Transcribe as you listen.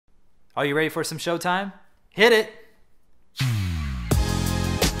Are you ready for some showtime? Hit it!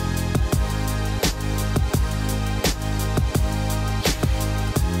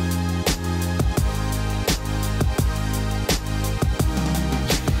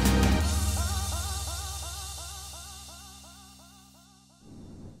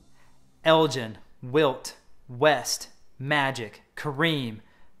 Elgin, Wilt, West, Magic, Kareem,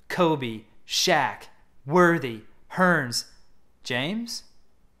 Kobe, Shaq, Worthy, Hearns, James?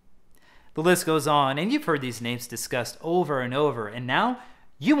 The list goes on, and you've heard these names discussed over and over, and now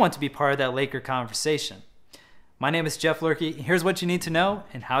you want to be part of that Laker conversation. My name is Jeff Lurkey. Here's what you need to know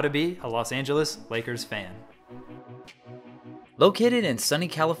and how to be a Los Angeles Lakers fan. Located in sunny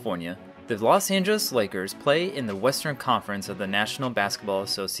California, the Los Angeles Lakers play in the Western Conference of the National Basketball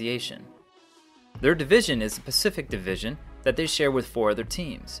Association. Their division is the Pacific Division that they share with 4 other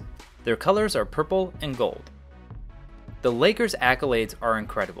teams. Their colors are purple and gold. The Lakers' accolades are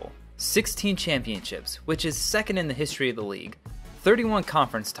incredible. 16 championships, which is second in the history of the league, 31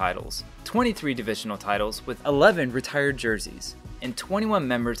 conference titles, 23 divisional titles with 11 retired jerseys, and 21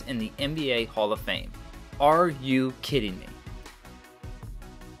 members in the NBA Hall of Fame. Are you kidding me?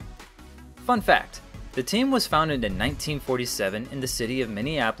 Fun fact, the team was founded in 1947 in the city of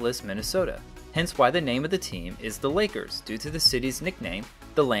Minneapolis, Minnesota, hence why the name of the team is the Lakers due to the city's nickname,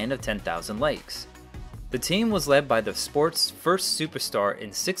 the Land of 10,000 Lakes. The team was led by the sport's first superstar in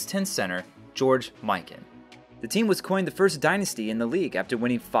 6'10" center, George Mikan. The team was coined the first dynasty in the league after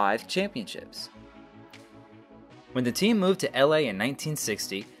winning 5 championships. When the team moved to LA in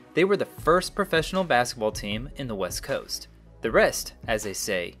 1960, they were the first professional basketball team in the West Coast. The rest, as they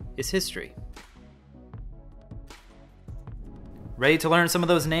say, is history. Ready to learn some of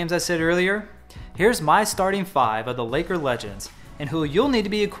those names I said earlier? Here's my starting 5 of the Laker legends and who you'll need to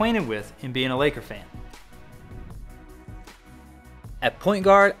be acquainted with in being a Laker fan. At point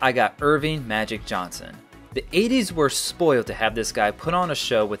guard, I got Earvin Magic Johnson. The 80s were spoiled to have this guy put on a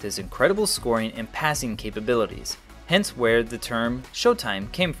show with his incredible scoring and passing capabilities, hence where the term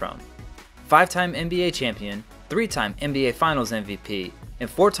Showtime came from. 5-time NBA champion, 3-time NBA Finals MVP, and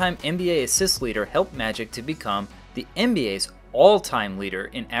 4-time NBA assist leader helped Magic to become the NBA's all-time leader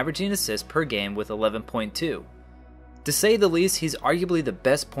in averaging assists per game with 11.2. To say the least, he's arguably the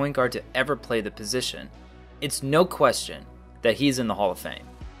best point guard to ever play the position. It's no question that he's in the Hall of Fame.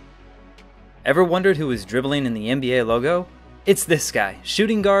 Ever wondered who was dribbling in the NBA logo? It's this guy,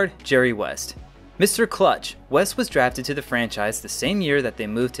 shooting guard Jerry West. Mr. Clutch, West was drafted to the franchise the same year that they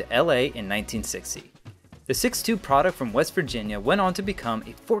moved to LA in 1960. The 6'2" product from West Virginia went on to become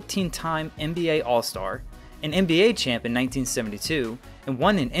a 14-time NBA All-Star, an NBA champ in 1972, and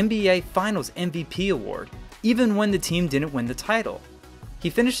won an NBA Finals MVP award, even when the team didn't win the title. He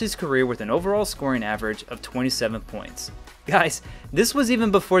finished his career with an overall scoring average of 27 points. Guys, this was even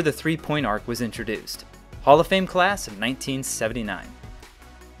before the three-point arc was introduced. Hall of Fame class of 1979.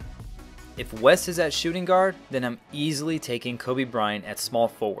 If West is at shooting guard, then I'm easily taking Kobe Bryant at small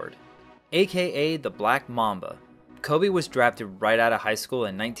forward, aka the Black Mamba. Kobe was drafted right out of high school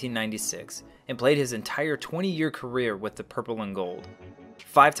in 1996 and played his entire 20-year career with the purple and gold.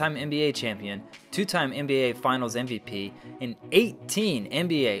 5-time NBA champion, 2-time NBA Finals MVP, and 18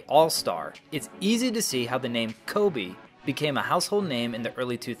 NBA All-Star. It's easy to see how the name Kobe became a household name in the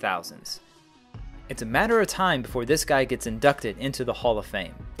early 2000s. It's a matter of time before this guy gets inducted into the Hall of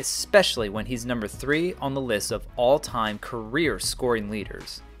Fame, especially when he's number 3 on the list of all-time career scoring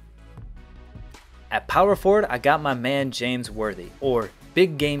leaders. At power forward, I got my man James Worthy, or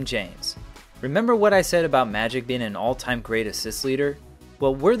Big Game James. Remember what I said about Magic being an all-time great assist leader?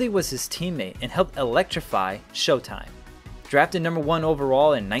 Well, Worthy was his teammate and helped electrify Showtime. Drafted number 1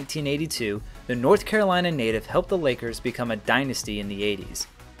 overall in 1982, the North Carolina native helped the Lakers become a dynasty in the 80s,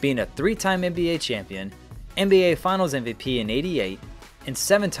 being a 3-time NBA champion, NBA Finals MVP in '88, and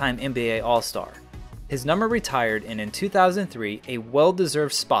 7-time NBA All-Star. His number retired, and in 2003, a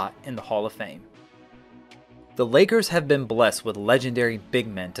well-deserved spot in the Hall of Fame. The Lakers have been blessed with legendary big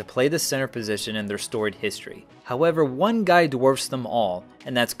men to play the center position in their storied history. However, one guy dwarfs them all,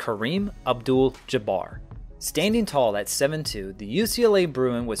 and that's Kareem Abdul-Jabbar. Standing tall at 7'2", the UCLA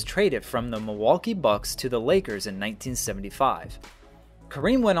Bruin was traded from the Milwaukee Bucks to the Lakers in 1975.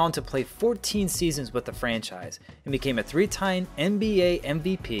 Kareem went on to play 14 seasons with the franchise and became a 3-time NBA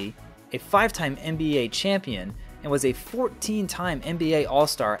MVP, a 5-time NBA champion, and was a 14-time NBA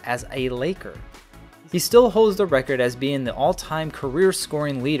All-Star as a Laker. He still holds the record as being the all-time career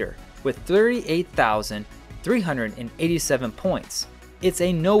scoring leader with 38,387 points. It's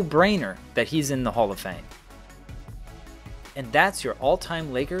a no-brainer that he's in the Hall of Fame. And that's your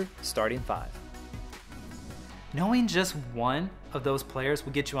all-time Laker starting 5. Knowing just one of those players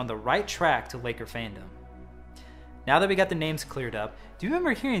will get you on the right track to Laker fandom. Now that we got the names cleared up, do you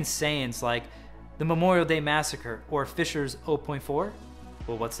remember hearing sayings like the Memorial Day Massacre or Fisher's 0.4?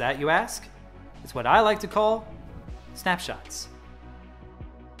 Well, what's that, you ask? It's what I like to call snapshots.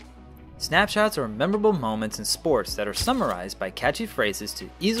 Snapshots are memorable moments in sports that are summarized by catchy phrases to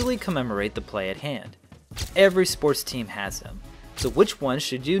easily commemorate the play at hand. Every sports team has them, so which one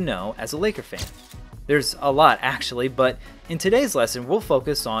should you know as a Laker fan? There's a lot actually, but in today's lesson we'll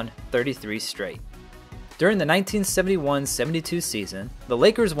focus on 33 straight. During the 1971-72 season, the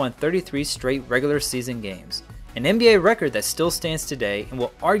Lakers won 33 straight regular season games, an NBA record that still stands today and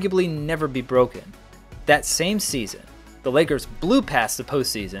will arguably never be broken. That same season, the Lakers blew past the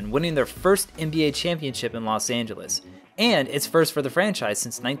postseason, winning their first NBA championship in Los Angeles, and its first for the franchise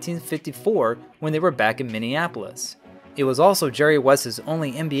since 1954 when they were back in Minneapolis. It was also Jerry West's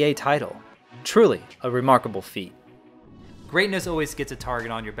only NBA title. Truly a remarkable feat. Greatness always gets a target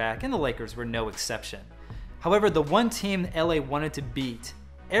on your back, and the Lakers were no exception. However, the one team LA wanted to beat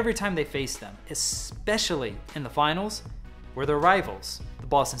every time they faced them, especially in the finals, were their rivals, the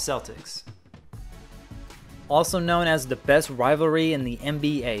Boston Celtics. Also known as the best rivalry in the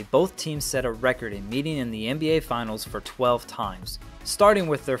NBA, both teams set a record in meeting in the NBA Finals for 12 times, starting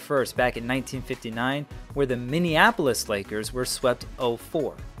with their first back in 1959, where the Minneapolis Lakers were swept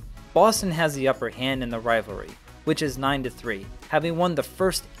 0-4. Boston has the upper hand in the rivalry, which is 9-3, having won the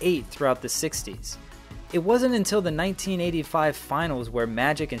first 8 throughout the 60s. It wasn't until the 1985 Finals where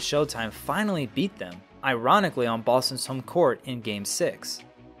Magic and Showtime finally beat them, ironically on Boston's home court in Game 6.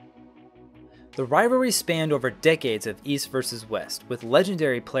 The rivalry spanned over decades of East versus West, with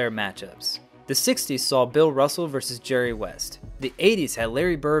legendary player matchups. The 60s saw Bill Russell versus Jerry West, the 80s had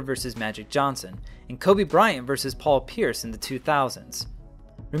Larry Bird versus Magic Johnson, and Kobe Bryant versus Paul Pierce in the 2000s.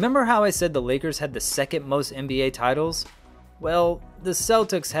 Remember how I said the Lakers had the second most NBA titles? Well, the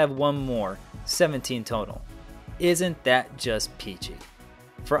Celtics have one more, 17 total. Isn't that just peachy?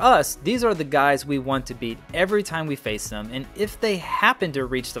 For us, these are the guys we want to beat every time we face them, and if they happen to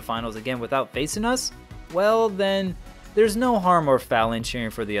reach the finals again without facing us, well then, there's no harm or foul in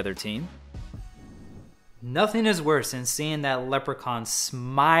cheering for the other team. Nothing is worse than seeing that leprechaun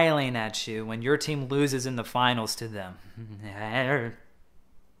smiling at you when your team loses in the finals to them.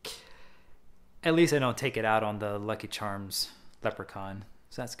 At least I don't take it out on the Lucky Charms leprechaun,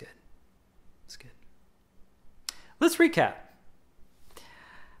 so that's good. That's good. Let's recap.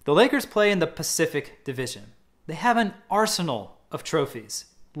 The Lakers play in the Pacific Division. They have an arsenal of trophies,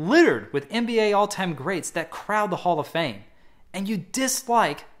 littered with NBA all-time greats that crowd the Hall of Fame. And you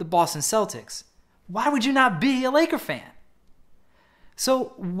dislike the Boston Celtics. Why would you not be a Laker fan?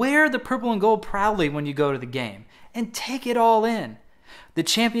 So wear the purple and gold proudly when you go to the game, and take it all in. The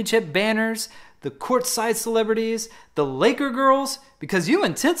championship banners, the courtside celebrities, the Laker girls, because you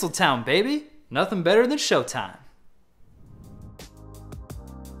in Tinseltown, baby. Nothing better than Showtime.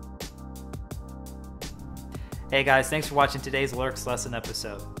 Hey guys, thanks for watching today's Lurks Lesson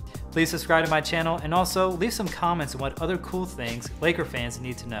episode. Please subscribe to my channel and also leave some comments on what other cool things Laker fans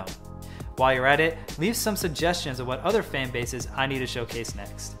need to know. While you're at it, leave some suggestions of what other fan bases I need to showcase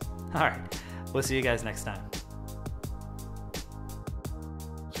next. Alright, we'll see you guys next time.